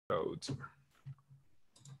code.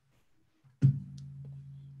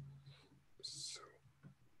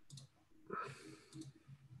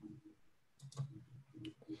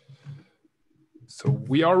 So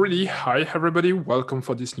we are ready. Hi, everybody. Welcome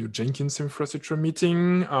for this new Jenkins infrastructure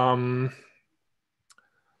meeting.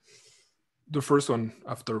 The first one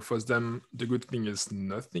after FOSDEM, the good thing is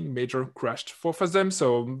nothing major crashed for FOSDEM.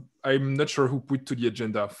 So I'm not sure who put to the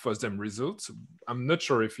agenda FOSDEM results. I'm not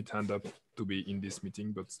sure if it ended up to be in this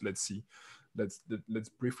meeting, but let's see. Let's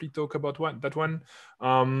briefly talk about that one.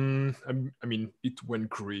 I mean, it went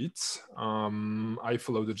great. I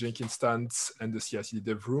followed the Jenkins stance and the CI/CD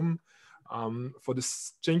dev room. For the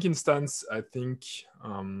Jenkins stance, I think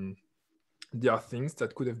there are things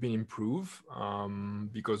that could have been improved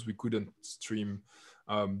because we couldn't stream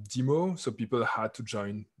demo, so people had to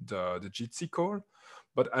join the Jitsi call.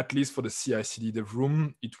 But at least for the CI/CD dev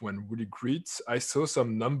room, it went really great. I saw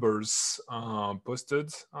some numbers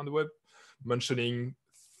posted on the web mentioning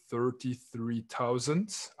 33,000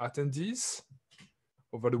 attendees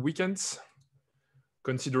over the weekend.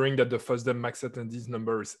 Considering that the FOSDEM max attendees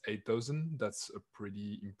number is 8,000, that's a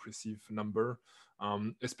pretty impressive number,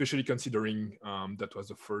 especially considering that was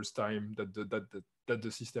the first time that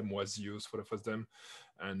the system was used for the FOSDEM.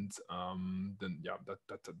 And then, yeah,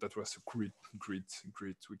 that was a great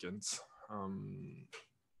weekend.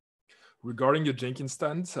 Regarding the Jenkins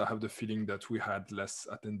stand, I have the feeling that we had less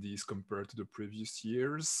attendees compared to the previous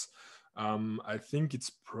years. I think it's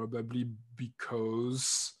probably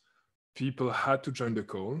because people had to join the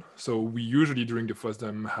call. So we usually during the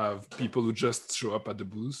FOSDEM have people who just show up at the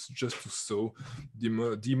booth just to show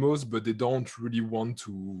demos, but they don't really want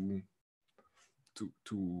to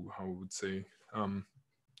how I would say,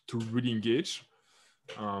 to really engage.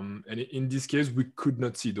 And in this case, we could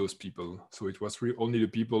not see those people. So it was really only the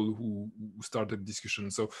people who started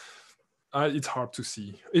discussion. So it's hard to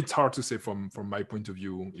see. It's hard to say from my point of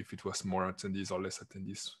view if it was more attendees or less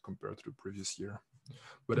attendees compared to the previous year.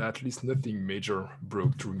 But at least nothing major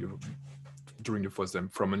broke during the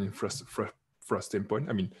FOSDEM from an infra standpoint.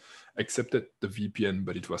 I mean, except that the VPN,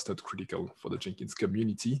 but it was not critical for the Jenkins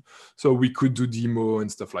community. So we could do demo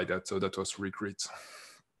and stuff like that. So that was really great.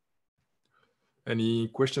 Any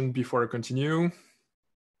question before I continue?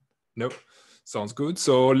 No, sounds good.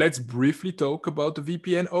 So let's briefly talk about the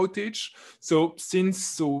VPN outage. So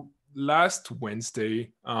last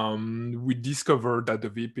Wednesday, we discovered that the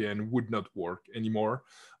VPN would not work anymore.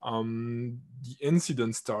 The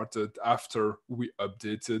incident started after we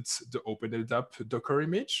updated the OpenLDAP Docker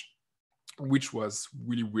image, which was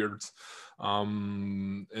really weird.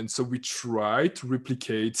 And so we tried to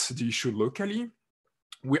replicate the issue locally.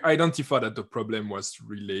 We identified that the problem was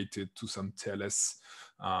related to some TLS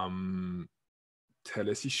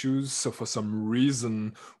issues. So for some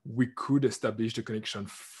reason, we could establish the connection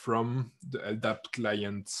from the LDAP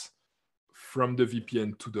client from the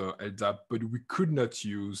VPN to the LDAP, but we could not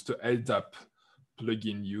use the LDAP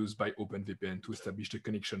plugin used by OpenVPN to establish the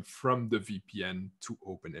connection from the VPN to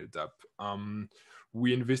OpenLDAP.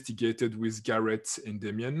 We investigated with Garrett and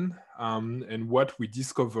Damien, and what we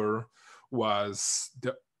discovered was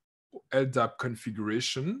the LDAP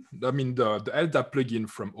configuration. I mean, the LDAP plugin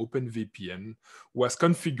from OpenVPN was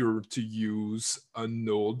configured to use an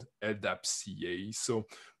old LDAP CA. So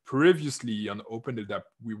previously on OpenLDAP,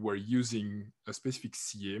 we were using a specific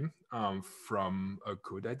CA from a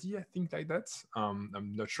GoDaddy, I think like that.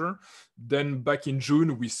 I'm not sure. Then back in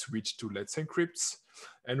June, we switched to Let's Encrypt.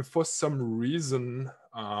 And for some reason,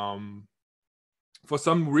 it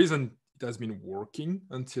has been working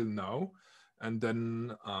until now. And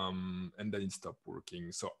then it stopped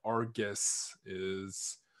working. So our guess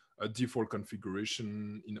is a default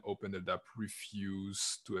configuration in OpenLDAP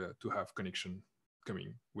refused to have connection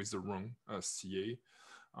coming with the wrong CA.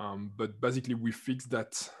 But basically we fixed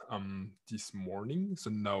that this morning.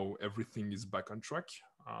 So now everything is back on track,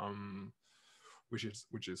 which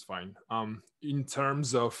is fine. In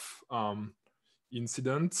terms of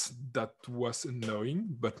incidents, that was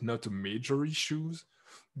annoying, but not a major issue,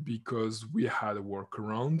 because we had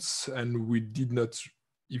workarounds and we did not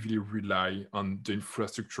even rely on the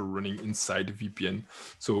infrastructure running inside the VPN.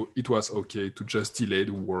 So it was okay to just delay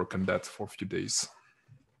the work on that for a few days.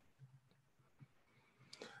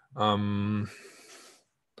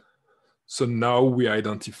 So now we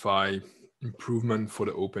identify improvement for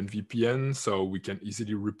the OpenVPN, so we can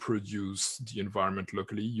easily reproduce the environment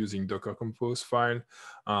locally using Docker Compose file.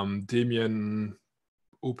 Damien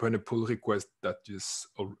open a pull request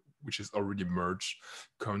which is already merged,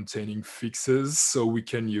 containing fixes, so we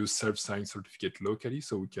can use self-signed certificate locally,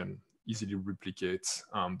 so we can easily replicate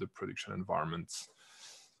the production environment.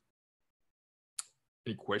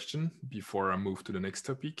 Any question before I move to the next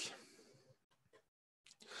topic?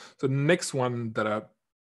 So the next one that I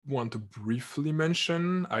want to briefly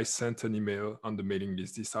mention, I sent an email on the mailing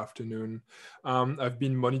list this afternoon. I've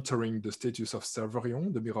been monitoring the status of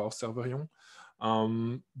Serverion, the mirror Serverion.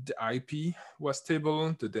 The IP was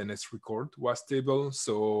stable, the DNS record was stable,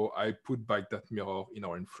 so I put back that mirror in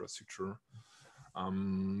our infrastructure.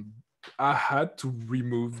 I had to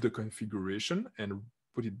remove the configuration and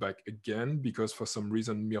put it back again because for some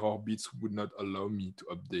reason mirror bits would not allow me to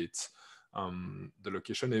update the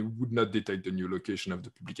location. It would not detect the new location of the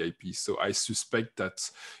public IP. So I suspect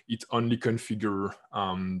that it only configure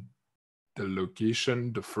the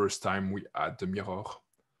location the first time we add the mirror.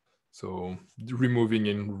 So removing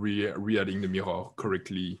and re-adding the mirror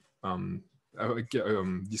correctly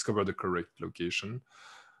discover the correct location.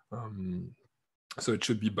 So it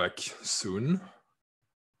should be back soon.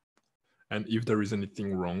 And if there is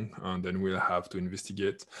anything wrong, then we'll have to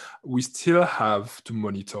investigate. We still have to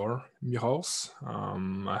monitor mirrors.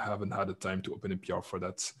 I haven't had the time to open a PR for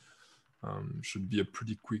that. Should be a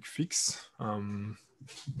pretty quick fix. But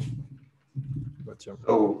yeah.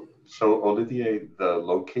 So Olivier, the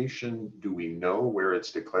location, do we know where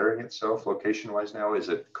it's declaring itself location-wise now? Is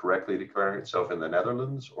it correctly declaring itself in the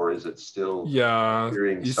Netherlands, or is it still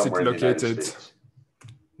appearing somewhere in the United States?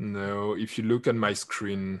 No, if you look at my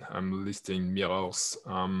screen, I'm listing mirrors.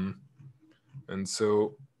 And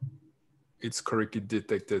so it's correctly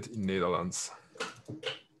detected in Netherlands.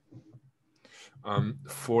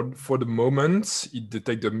 For the moment, it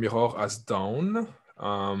detects the mirror as down.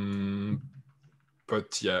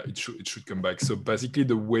 But yeah, it should come back. So basically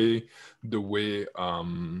the way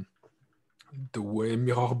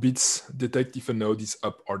mirror bits detect if a node is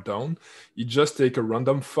up or down, it just take a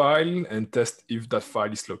random file and test if that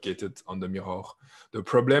file is located on the mirror. The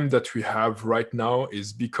problem that we have right now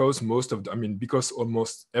is because because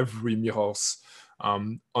almost every mirrors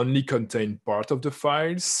only contain part of the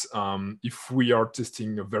files. If we are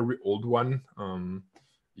testing a very old one,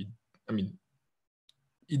 it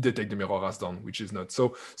detects the mirror as down, which is not.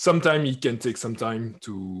 So sometimes it can take some time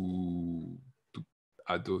to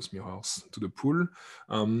add those mirrors to the pool.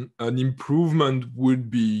 An improvement would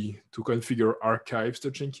be to configure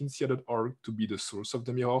archives.jenkins.org to be the source of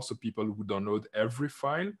the mirror, so people would download every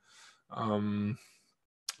file.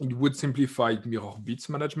 It would simplify mirror bits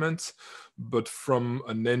management, but from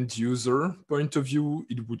an end user point of view,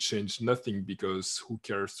 it would change nothing because who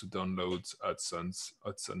cares to download Hudson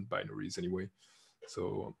binaries anyway?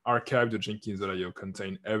 So archive.jenkins.io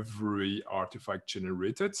contain every artifact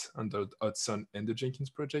generated under Hudson and the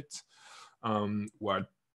Jenkins project, while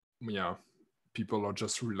people are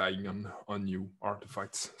just relying on new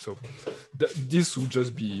artifacts. So this would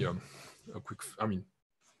just be a quick,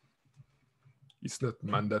 it's not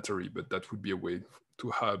mandatory, but that would be a way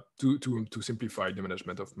to have to simplify the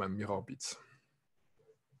management of my mirror bits.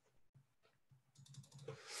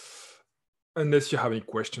 Unless you have any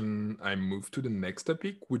question, I move to the next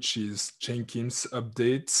topic, which is Jenkins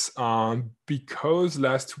updates. Because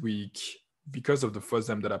of the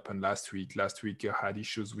FOSDEM that happened last week I had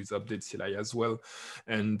issues with update CLI as well.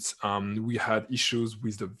 And we had issues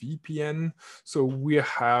with the VPN. So we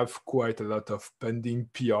have quite a lot of pending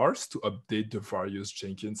PRs to update the various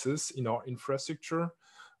Jenkinses in our infrastructure.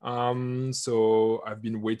 So I've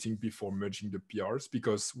been waiting before merging the PRs,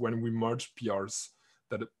 because when we merge PRs,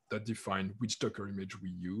 that define which Docker image we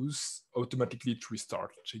use, automatically to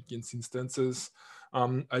restart Jenkins instances.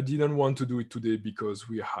 I didn't want to do it today because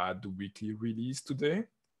we had the weekly release today.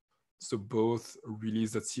 So both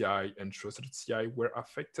release.ci and trust.ci were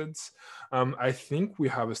affected. I think we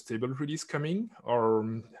have a stable release coming, or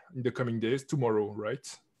in the coming days, tomorrow, right?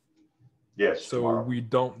 Yes, so tomorrow. We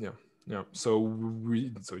don't, so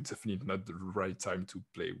it's definitely not the right time to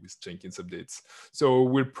play with Jenkins updates. So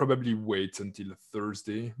we'll probably wait until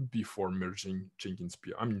Thursday before merging Jenkins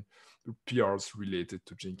PRs related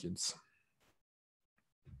to Jenkins.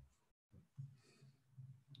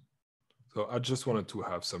 So I just wanted to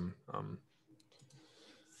have some.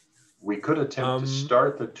 We could attempt to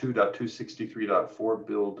start the 2.263.4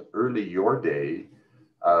 build early your day,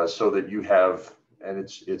 so that you have, and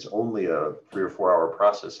it's only a 3 or 4 hour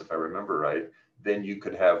process if I remember right, then you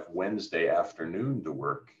could have Wednesday afternoon to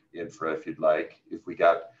work Infra if you'd like,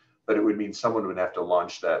 but it would mean someone would have to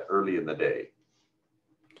launch that early in the day.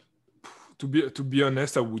 To be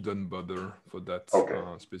honest, I wouldn't bother for that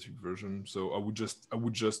specific version. So I would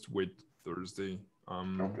just wait Thursday.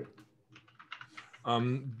 Okay.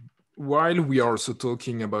 While we are also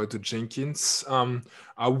talking about the Jenkins,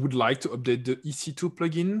 I would like to update the EC2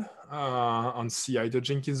 plugin on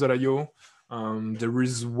ci.jenkins.io. there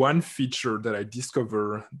is one feature that I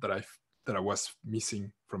discovered that I was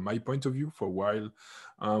missing from my point of view for a while.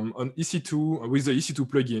 On EC2, with the EC2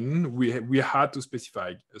 plugin, we had to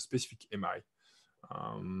specify a specific MI.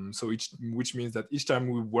 Which means that each time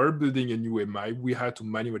we were building a new MI, we had to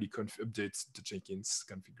manually update the Jenkins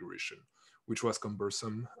configuration, which was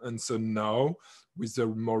cumbersome. And so now, with the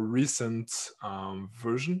more recent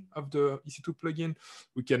version of the EC2 plugin,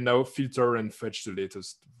 we can now filter and fetch the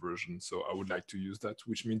latest version. So I would like to use that,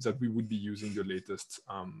 which means that we would be using the latest,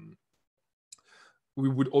 we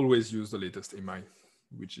would always use the latest MI,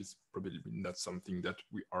 which is probably not something that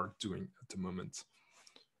we are doing at the moment.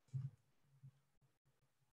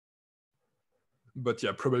 But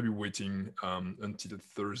yeah, probably waiting until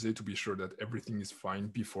Thursday to be sure that everything is fine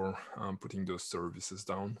before putting those services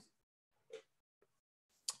down.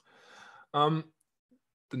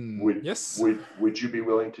 Yes. Would you be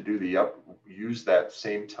willing to do use that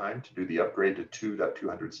same time to do the upgrade to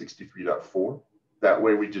 2.263.4? That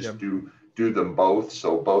way we just do them both.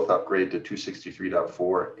 So both upgrade to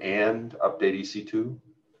 263.4 and update EC2?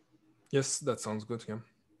 Yes, that sounds good. Yeah.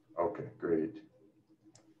 Okay, great.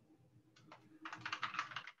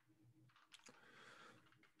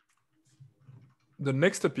 The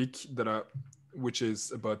next topic which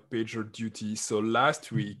is about PagerDuty. So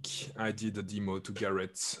last week I did a demo to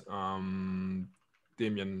Garrett,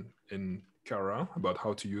 Damien, and Kara about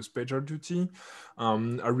how to use PagerDuty.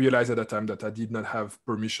 I realized at that time that I did not have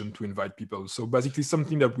permission to invite people. So basically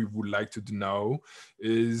something that we would like to do now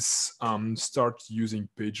is start using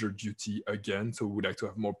PagerDuty again. So we would like to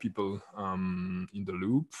have more people in the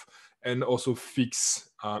loop and also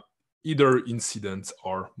fix either incidents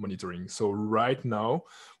or monitoring. So right now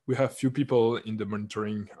we have few people in the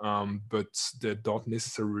monitoring, but they don't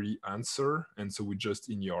necessarily answer. And so we just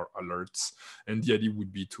in your alerts. And the idea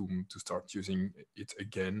would be to start using it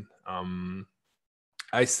again.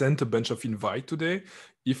 I sent a bunch of invite today.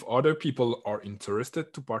 If other people are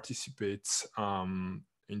interested to participate in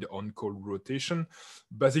the on-call rotation,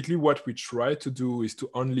 basically what we try to do is to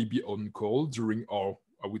only be on call during our,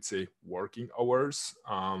 I would say, working hours,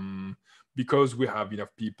 because we have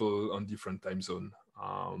enough people on different time zone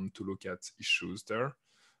to look at issues there.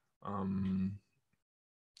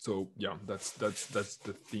 So yeah, that's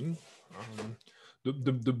the thing.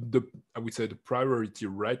 I would say the priority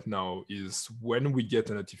right now is when we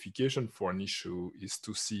get a notification for an issue is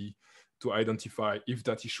to identify if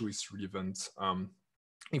that issue is relevant.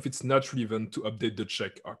 If it's not relevant, to update the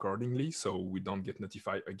check accordingly so we don't get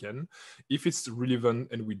notified again. If it's relevant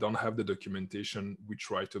and we don't have the documentation, we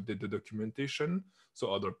try to update the documentation so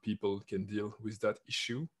other people can deal with that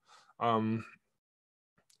issue. And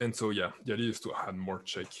so yeah, the idea is to add more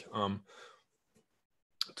check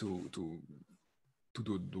to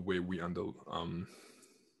do the way we handle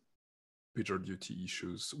PagerDuty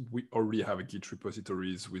issues. We already have a Git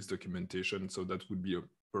repositories with documentation, so that would be a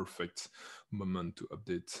perfect moment to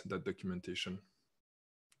update that documentation.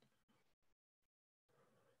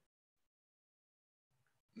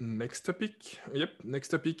 Next topic. Yep, next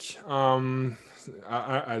topic.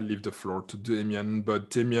 I leave the floor to Damien, but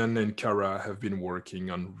Damien and Kara have been working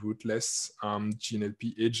on rootless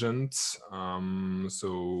GNLP agents.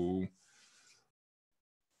 So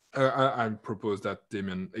I propose that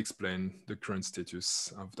Damien explain the current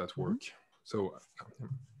status of that work. So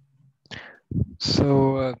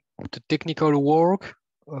the technical work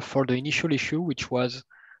for the initial issue, which was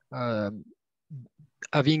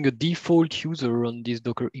having a default user on these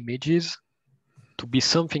Docker images to be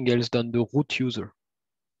something else than the root user.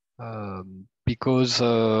 Because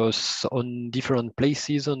on different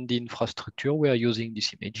places on the infrastructure, we are using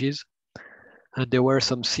these images. And there were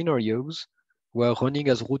some scenarios where running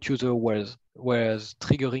as root user was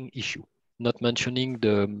triggering issue, not mentioning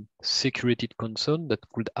the security concern that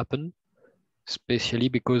could happen, especially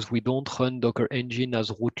because we don't run Docker engine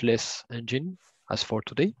as rootless engine as for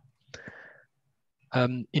today.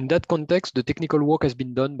 In that context, the technical work has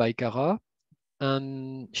been done by Kara,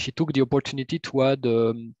 and she took the opportunity to add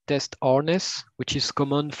test harness, which is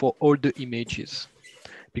common for all the images,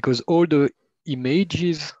 because all the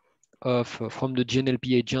images from the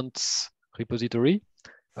GNLP agents repository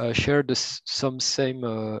share some same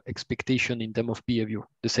expectation in terms of behavior,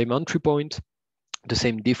 the same entry point, the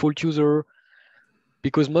same default user,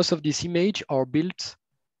 because most of these images are built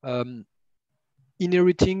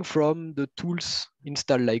inheriting from the tools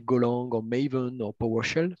installed like Golang or Maven or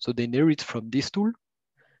PowerShell. So they inherit from this tool.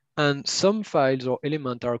 And some files or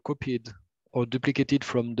elements are copied or duplicated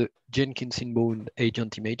from the Jenkins inbound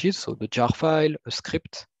agent images, so the jar file, a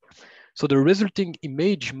script. So the resulting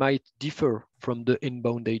image might differ from the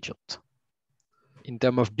inbound agent. in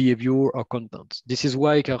terms of behavior or content. This is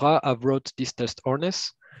why Cara have wrote this test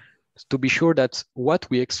harness to be sure that what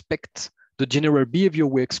we expect, the general behavior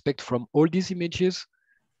we expect from all these images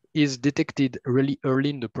is detected really early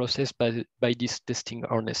in the process by this testing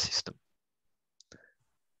harness system.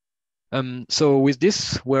 So with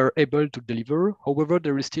this, we're able to deliver. However,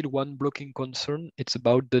 there is still one blocking concern. It's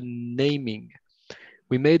about the naming.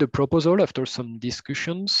 We made a proposal after some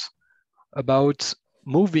discussions about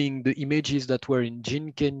moving the images that were in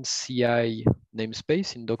Jenkins CI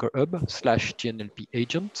namespace in Docker Hub /GNLP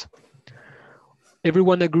agent.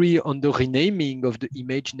 Everyone agree on the renaming of the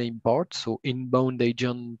image name part. So inbound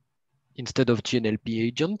agent instead of GNLP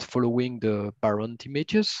agent following the parent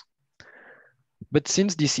images. But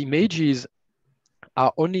since these images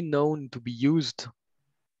are only known to be used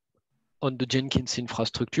on the Jenkins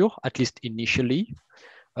infrastructure, at least initially,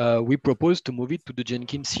 we propose to move it to the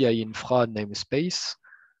Jenkins CI infra namespace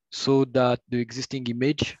so that the existing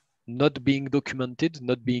image not being documented,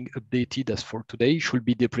 not being updated as for today, should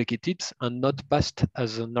be deprecated and not passed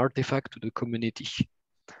as an artifact to the community.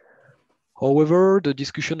 However, the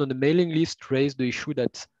discussion on the mailing list raised the issue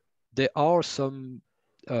that there are some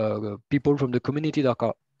people from the community that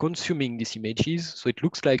are consuming these images. So it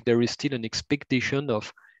looks like there is still an expectation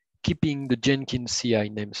of keeping the Jenkins CI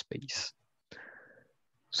namespace.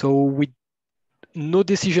 So no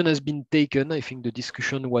decision has been taken. I think the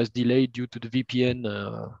discussion was delayed due to the VPN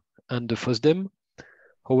and the FOSDEM.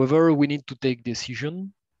 However, we need to take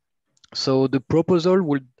decision. So the proposal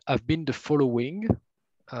would have been the following.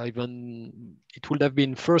 It would have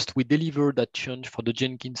been first, we deliver that change for the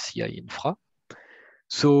Jenkins CI infra.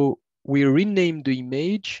 So we rename the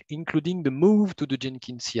image, including the move to the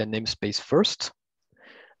Jenkins CI namespace first,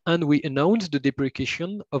 and we announce the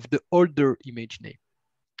deprecation of the older image name.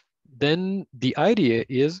 Then the idea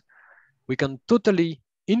is we can totally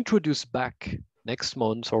introduce back next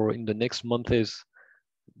month or in the next month is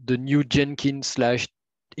the new Jenkins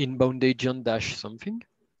 /inbound agent something.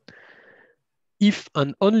 If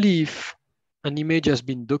and only if an image has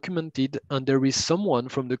been documented and there is someone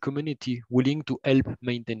from the community willing to help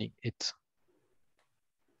maintaining it.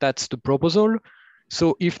 That's the proposal.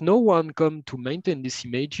 So if no one comes to maintain these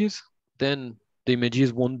images, then the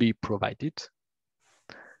images won't be provided.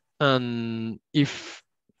 And if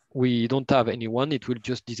we don't have anyone, it will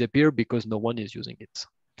just disappear because no one is using it.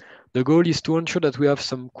 The goal is to ensure that we have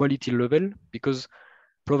some quality level because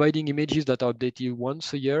providing images that are updated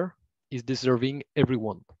once a year is deserving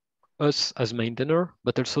everyone, us as maintainer,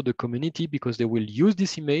 but also the community because they will use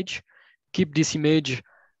this image, keep this image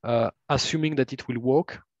assuming that it will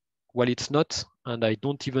work while it's not. And I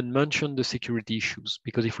don't even mention the security issues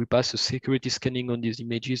because if we pass a security scanning on these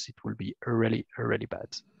images, it will be really, really bad.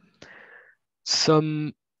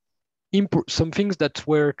 Some things that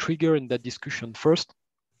were triggered in that discussion. First,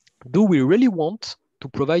 do we really want to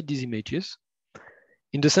provide these images?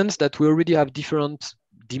 In the sense that we already have different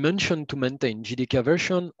dimensions to maintain: JDK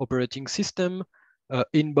version, operating system,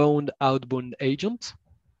 inbound, outbound agent.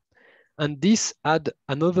 And this add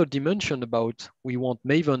another dimension about we want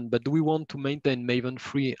Maven, but do we want to maintain Maven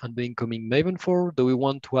 3 and the incoming Maven 4? Do we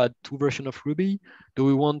want to add 2 versions of Ruby? Do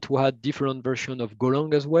we want to add different versions of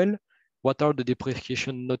Golang as well? What are the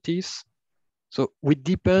deprecation notice? So it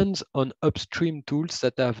depends on upstream tools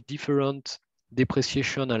that have different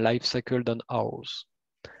depreciation and life cycle than ours.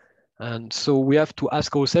 And so we have to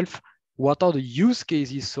ask ourselves, what are the use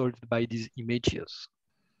cases solved by these images?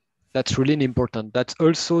 That's really important. That's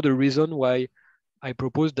also the reason why I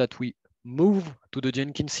propose that we move to the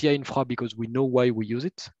Jenkins CI infra because we know why we use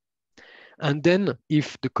it. And then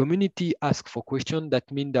if the community asks for questions, that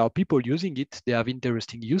means there are people using it, they have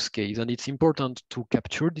interesting use case, and it's important to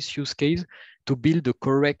capture this use case to build the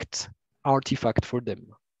correct artifact for them.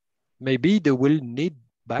 Maybe they will need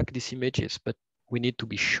back these images, but we need to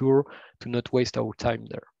be sure to not waste our time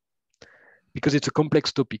there. Because it's a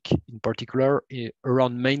complex topic, in particular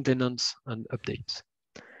around maintenance and updates.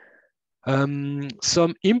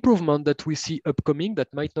 Some improvement that we see upcoming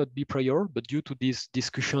that might not be prior, but due to this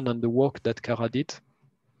discussion and the work that Cara did,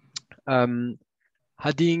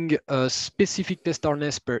 adding a specific test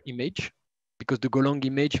harness per image, because the Golang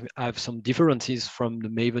image have some differences from the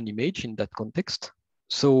Maven image in that context.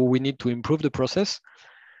 So we need to improve the process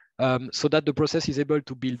so that the process is able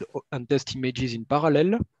to build and test images in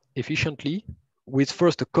parallel efficiently with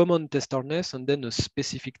first a common test harness and then a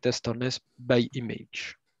specific test harness by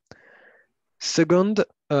image. Second,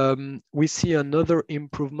 we see another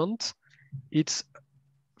improvement. It's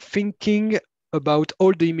thinking about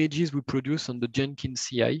all the images we produce on the Jenkins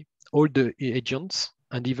CI, all the agents,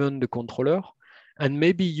 and even the controller, and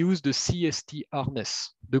maybe use the CST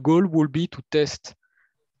harness. The goal will be to test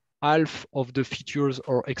half of the features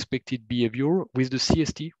or expected behavior with the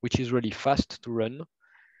CST, which is really fast to run,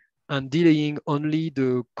 and delaying only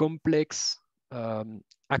the complex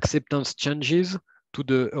acceptance changes to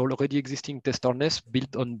the already existing test harness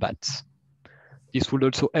built on bats. This will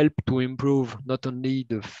also help to improve not only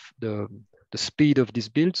the speed of these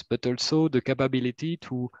builds, but also the capability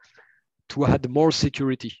to add more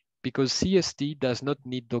security, because CST does not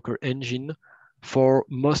need Docker engine for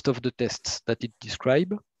most of the tests that it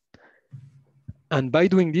describes. And by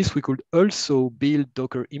doing this, we could also build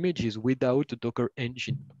Docker images without a Docker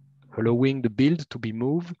engine, allowing the build to be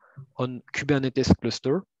moved on Kubernetes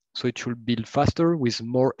cluster. So it should build faster with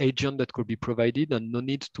more agents that could be provided and no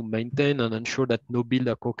need to maintain and ensure that no build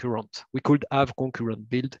are concurrent. We could have concurrent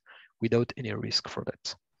build without any risk for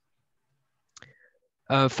that.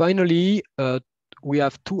 Finally, we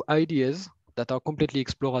have two ideas that are completely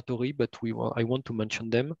exploratory, but I want to mention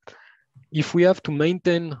them. If we have to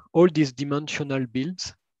maintain all these dimensional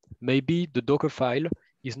builds, maybe the Docker file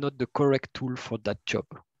is not the correct tool for that job.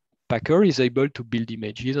 Packer is able to build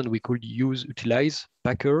images, and we could utilize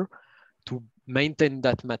Packer to maintain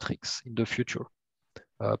that matrix in the future.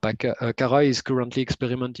 Kara is currently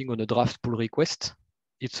experimenting on a draft pull request.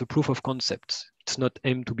 It's a proof of concept. It's not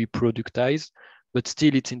aimed to be productized, but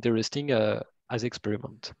still it's interesting as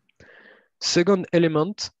experiment. Second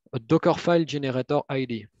element, a Docker file generator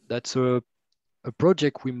ID. That's a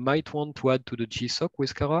project we might want to add to the GSOC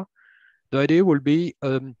with Kara. The idea will be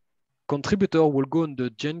contributor will go on the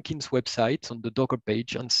Jenkins website on the Docker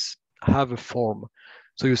page and have a form.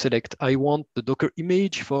 So you select, I want the Docker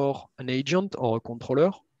image for an agent or a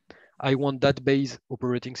controller. I want that base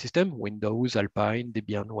operating system, Windows, Alpine,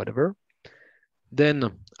 Debian, whatever.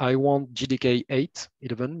 Then I want JDK 8,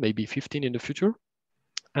 11, maybe 15 in the future.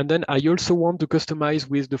 And then I also want to customize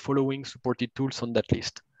with the following supported tools on that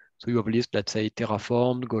list. So you have a list, let's say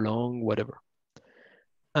Terraform, Golang, whatever.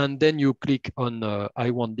 And then you click on I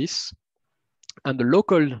want this. And the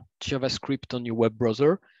local JavaScript on your web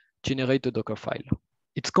browser generate a Docker file.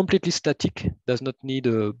 It's completely static, does not need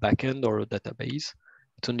a backend or a database.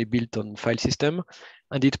 It's only built on file system.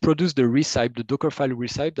 And it produces the recipe, the Docker file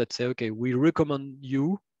recipe that say, okay, we recommend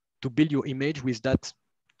you to build your image with that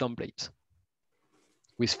template,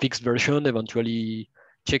 with fixed version, eventually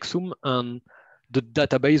checksum, and the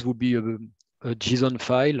database would be a JSON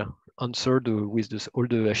file answered with all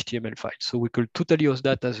the HTML files. So we could totally host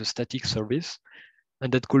that as a static service.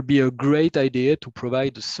 And that could be a great idea to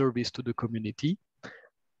provide a service to the community,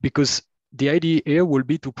 because the idea here will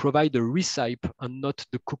be to provide a recipe and not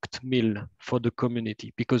the cooked meal for the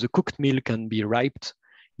community, because a cooked meal can be ripped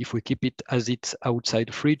if we keep it as it's outside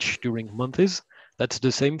the fridge during months. That's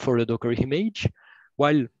the same for a Docker image.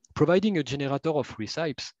 While providing a generator of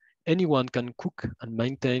recipes, anyone can cook and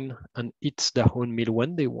maintain and eat their own meal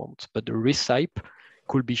when they want, but the recipe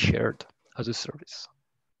could be shared as a service.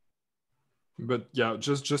 But yeah,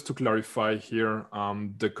 just to clarify here,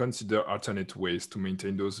 the consider alternate ways to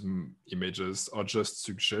maintain those images are just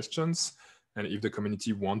suggestions. And if the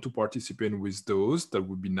community want to participate with those, that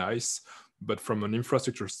would be nice. But from an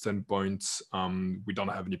infrastructure standpoint, we don't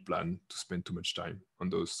have any plan to spend too much time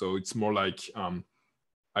on those. So it's more like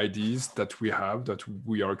ideas that we have that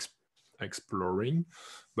we are exploring.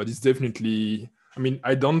 But it's definitely, I mean,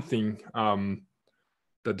 I don't think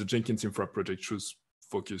that the Jenkins Infra project should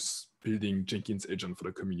focus building Jenkins agent for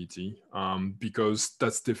the community, because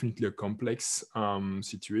that's definitely a complex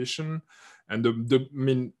situation. And I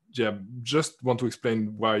mean, yeah, just want to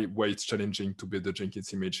explain why it's challenging to build the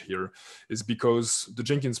Jenkins image here is because the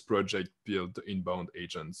Jenkins project built the inbound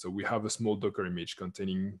agent. So we have a small Docker image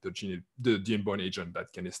containing the inbound agent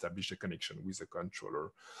that can establish a connection with the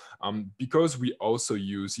controller. Because we also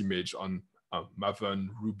use image on Maven,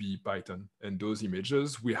 Ruby, Python, and those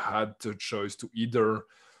images, we had the choice to either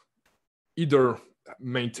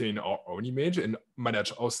maintain our own image and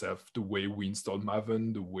manage ourselves the way we install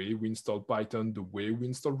Maven, the way we install Python, the way we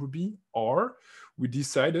install Ruby, or we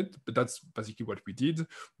decided, but that's basically what we did.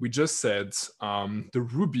 We just said the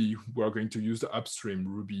Ruby, we are going to use the upstream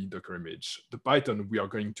Ruby Docker image. The Python, we are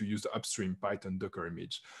going to use the upstream Python Docker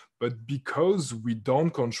image. But because we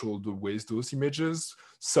don't control the ways those images,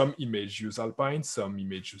 some image use Alpine, some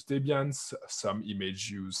image use Debian, some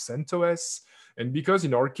image use CentOS. And because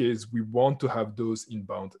in our case, we want to have those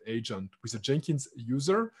inbound agents with a Jenkins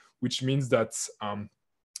user, which means that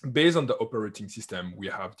based on the operating system, we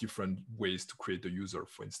have different ways to create a user,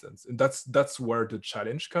 for instance, and that's where the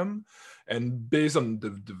challenge come. And based on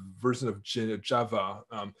the version of Java,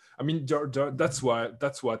 I mean, that's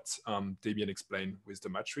what Damien explained with the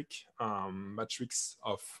matrix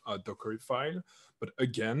of a Docker file. But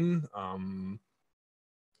again,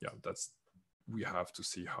 yeah, we have to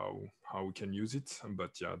see how we can use it.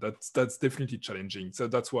 But yeah, that's definitely challenging. So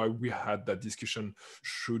that's why we had that discussion.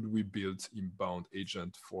 Should we build inbound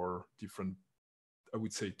agent for different, I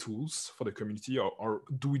would say, tools for the community, or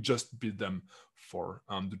do we just build them for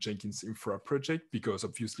the Jenkins Infra project? Because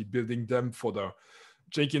obviously building them for the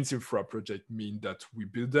Jenkins Infra project mean that we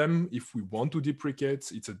build them. If we want to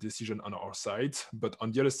deprecate, it's a decision on our side. But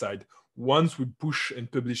on the other side, once we push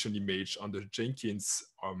and publish an image on the Jenkins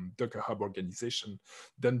Docker Hub organization,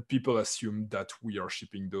 then people assume that we are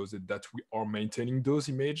shipping those and that we are maintaining those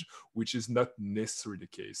images, which is not necessarily the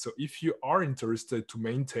case. So if you are interested to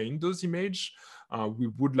maintain those images, we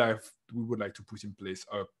would like to put in place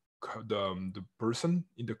the person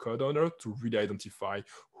in the code owner to really identify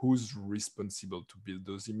who's responsible to build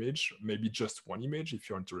those images. Maybe just one image. If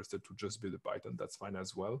you're interested to just build a Python, that's fine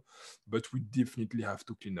as well. But we definitely have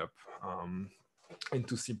to clean up and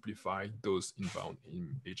to simplify those inbound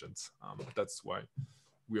agents. That's why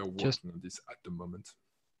we are working on this at the moment.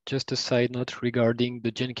 Just a side note regarding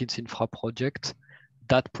the Jenkins Infra project,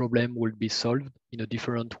 that problem will be solved in a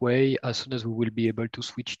different way as soon as we will be able to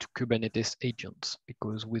switch to Kubernetes agents,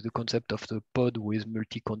 because with the concept of the pod with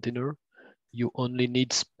multi-container, you only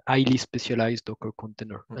need highly specialized Docker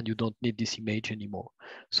container and you don't need this image anymore.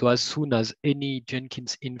 So as soon as any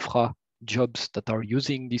Jenkins Infra jobs that are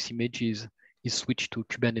using these images is switched to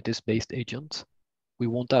Kubernetes-based agents, we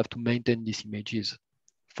won't have to maintain these images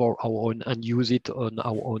for our own and use it on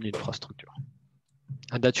our own infrastructure.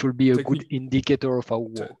 And that should be a good indicator of our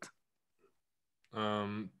work.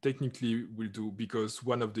 Technically we'll do, because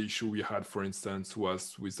one of the issue we had, for instance,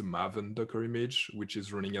 was with the Maven Docker image, which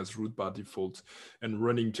is running as root by default, and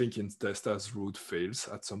running Jenkins test as root fails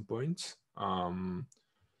at some point.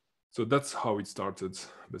 So that's how it started,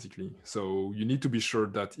 basically. So you need to be sure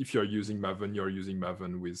that if you're using Maven, you're using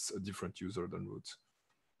Maven with a different user than root.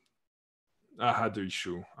 I had the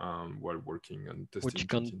issue while working and testing which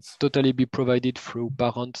can Jenkins. Totally be provided through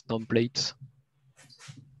parent templates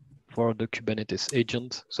for the Kubernetes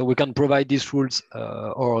agent. So we can provide these rules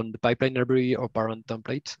or on the pipeline library or parent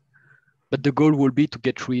templates. But the goal will be to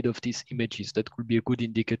get rid of these images. That could be a good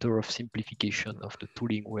indicator of simplification of the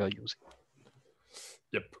tooling we are using.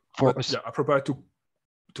 Yep. For us. Yeah, I prepare to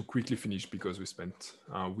quickly finish because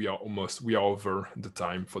we are over the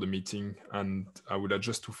time for the meeting, and I would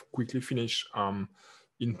just to quickly finish.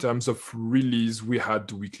 In terms of release, we had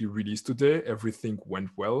the weekly release today. Everything went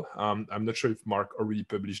well. I'm not sure if Mark already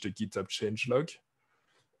published the GitHub changelog.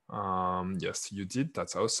 Yes, you did.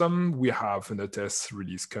 That's awesome. We have an ATS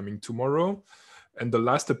release coming tomorrow. And the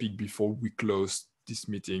last topic before we close this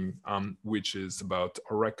meeting, which is about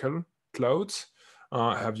Oracle Cloud.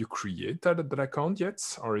 Have you created that account yet?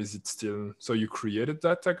 Or is it still, so you created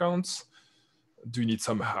that account? Do you need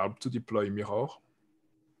some help to deploy Mirror?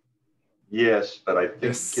 Yes, but I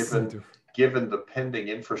think given the pending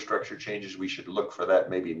infrastructure changes, we should look for that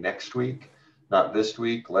maybe next week, not this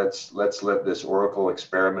week. Let's let this Oracle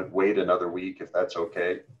experiment wait another week, if that's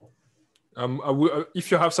okay.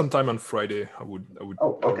 If you have some time on Friday, I would.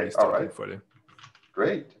 Oh, okay, all right. On Friday.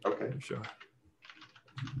 Great. Okay. Sure.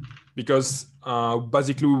 Because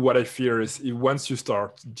basically, what I fear is once you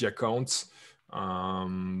start the accounts,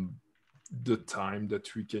 the time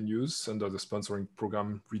that we can use under the sponsoring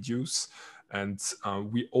program reduce, and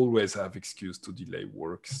we always have excuse to delay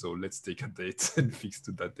work. So let's take a date and fix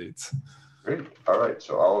to that date. Great. All right.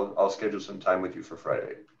 So I'll schedule some time with you for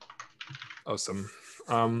Friday. Awesome.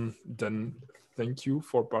 Then thank you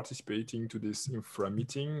for participating to this Infra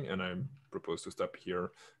meeting, and I propose to stop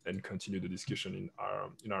here and continue the discussion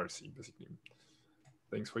in RC, basically.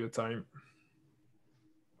 Thanks for your time.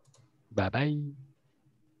 Bye-bye.